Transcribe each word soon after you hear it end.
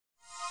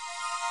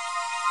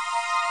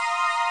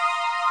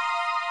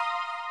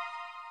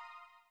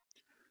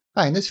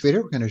Hi, in this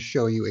video, we're going to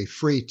show you a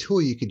free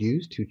tool you could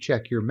use to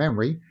check your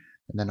memory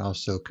and then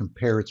also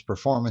compare its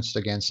performance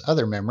against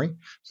other memory.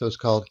 So it's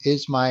called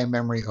Is My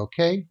Memory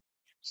OK?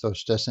 So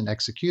it's just an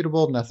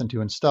executable, nothing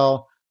to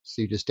install.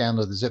 So you just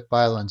download the zip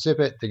file, unzip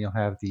it, then you'll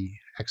have the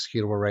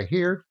executable right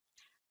here.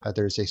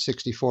 There's a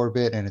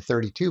 64-bit and a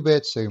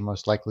 32-bit, so you're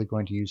most likely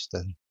going to use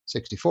the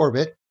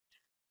 64-bit.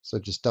 So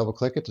just double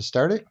click it to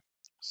start it.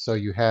 So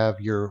you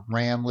have your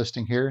RAM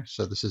listing here.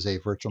 So this is a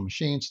virtual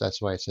machine, so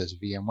that's why it says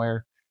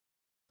VMware.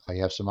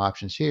 You have some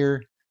options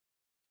here.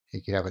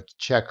 You can have a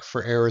check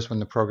for errors when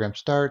the program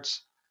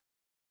starts,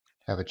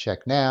 have a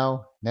check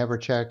now, never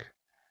check.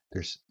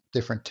 There's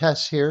different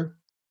tests here,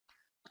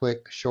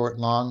 quick, short,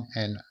 long,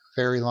 and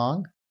very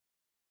long.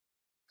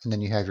 And then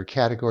you have your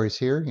categories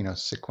here,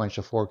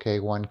 sequential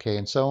 4K, 1K,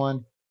 and so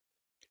on,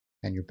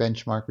 and your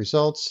benchmark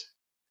results.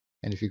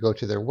 And if you go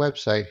to their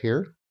website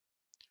here,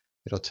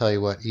 it'll tell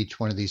you what each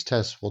one of these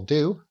tests will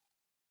do.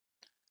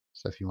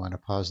 So if you want to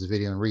pause the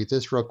video and read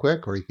this real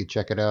quick, or you could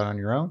check it out on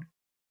your own.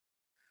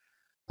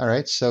 All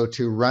right, so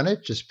to run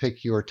it, just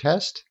pick your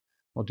test.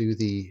 We'll do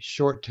the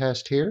short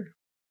test here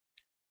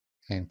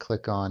and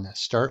click on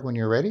Start when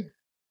you're ready.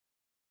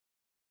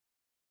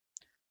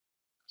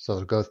 So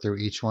it'll go through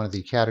each one of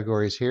the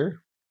categories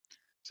here.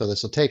 So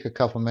this will take a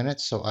couple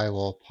minutes, so I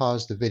will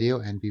pause the video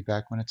and be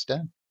back when it's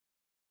done.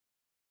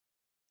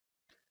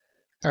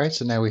 All right,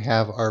 so now we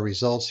have our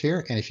results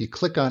here. And if you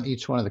click on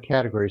each one of the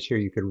categories here,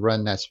 you could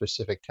run that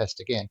specific test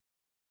again.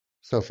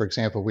 So for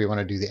example, we want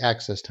to do the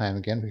access time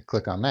again. We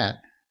click on that.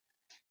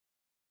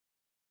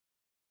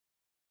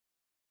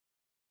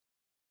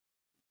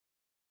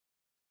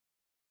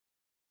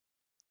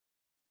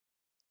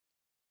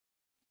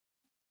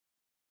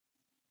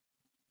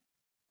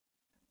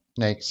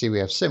 Now you can see we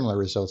have similar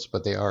results,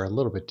 but they are a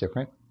little bit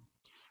different.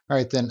 All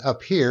right, then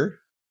up here,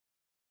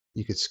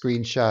 you could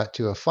screenshot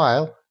to a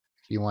file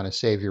if you want to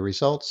save your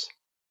results.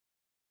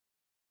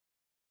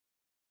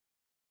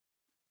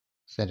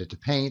 Send it to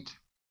Paint.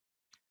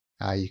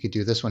 You could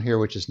do this one here,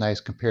 which is nice,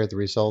 compare the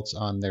results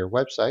on their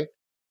website.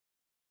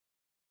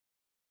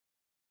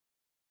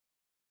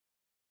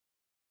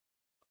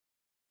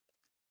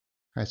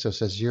 All right, so it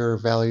says your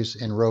values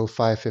in row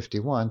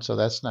 551, so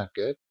that's not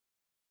good,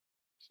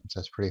 since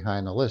that's pretty high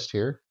on the list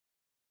here.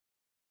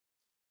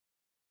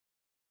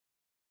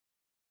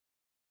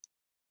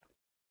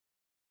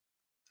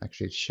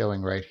 Actually, it's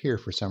showing right here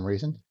for some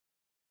reason,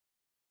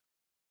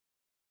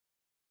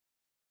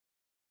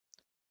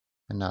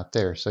 and not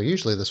there. So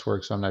usually this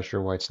works, so I'm not sure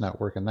why it's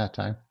not working that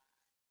time.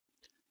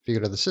 If you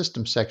go to the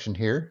System section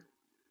here,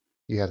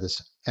 you have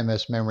this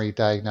MS Memory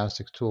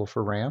Diagnostics tool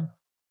for RAM,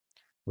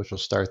 which will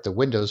start the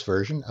Windows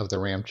version of the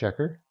RAM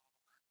checker.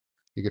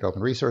 You could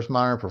open Resource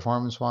Monitor,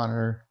 Performance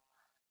Monitor,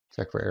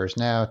 check for errors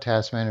now,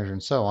 Task Manager,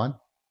 and so on.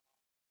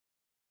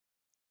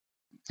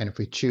 And if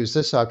we choose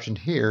this option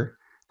here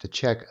to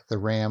check the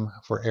RAM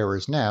for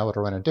errors now,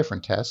 it'll run a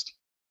different test.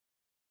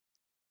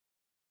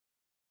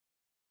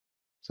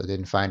 So I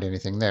didn't find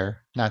anything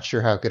there. Not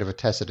sure how good of a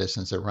test it is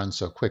since it runs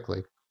so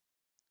quickly.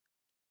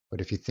 But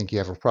if you think you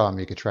have a problem,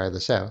 you could try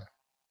this out.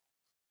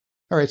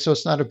 All right, so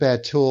it's not a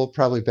bad tool,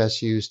 probably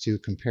best used to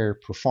compare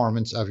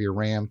performance of your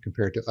RAM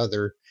compared to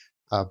other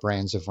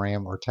brands of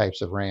RAM or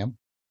types of RAM.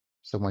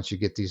 So once you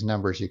get these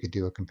numbers, you could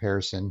do a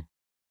comparison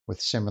with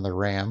similar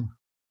RAM,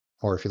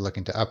 or if you're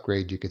looking to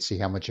upgrade, you could see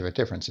how much of a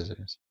difference it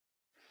is.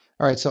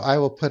 All right, so I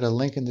will put a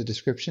link in the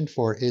description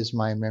for Is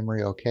My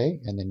Memory OK?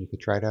 And then you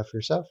could try it out for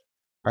yourself.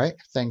 All right,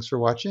 thanks for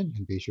watching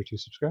and be sure to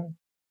subscribe.